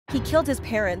He killed his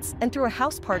parents and threw a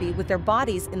house party with their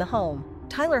bodies in the home.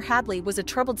 Tyler Hadley was a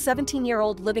troubled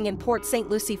 17-year-old living in Port St.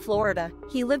 Lucie, Florida.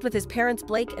 He lived with his parents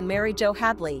Blake and Mary Jo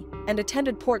Hadley and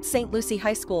attended Port St. Lucie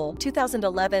High School.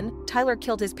 2011, Tyler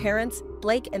killed his parents,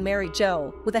 Blake and Mary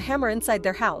Jo, with a hammer inside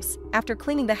their house. After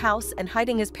cleaning the house and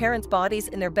hiding his parents' bodies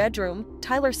in their bedroom,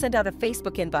 Tyler sent out a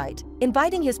Facebook invite,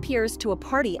 inviting his peers to a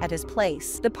party at his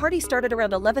place. The party started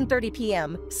around 11:30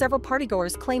 p.m. Several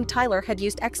partygoers claimed Tyler had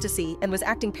used ecstasy and was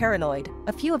acting paranoid.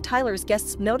 A few of Tyler's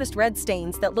guests noticed red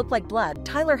stains that looked like blood.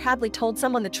 Tyler Hadley told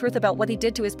someone the truth about what he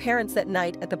did to his parents that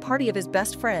night at the party of his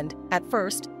best friend. At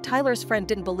first, Tyler's friend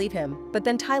didn't believe him, but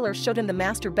then Tyler showed him the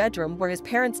master bedroom where his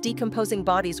parents' decomposing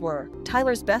bodies were.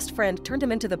 Tyler's best friend turned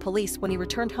him into the police when he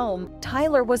returned home.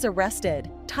 Tyler was arrested.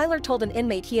 Tyler told an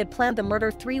inmate he had planned the murder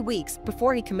 3 weeks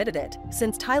before he committed it.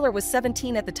 Since Tyler was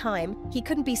 17 at the time, he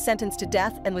couldn't be sentenced to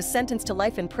death and was sentenced to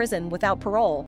life in prison without parole.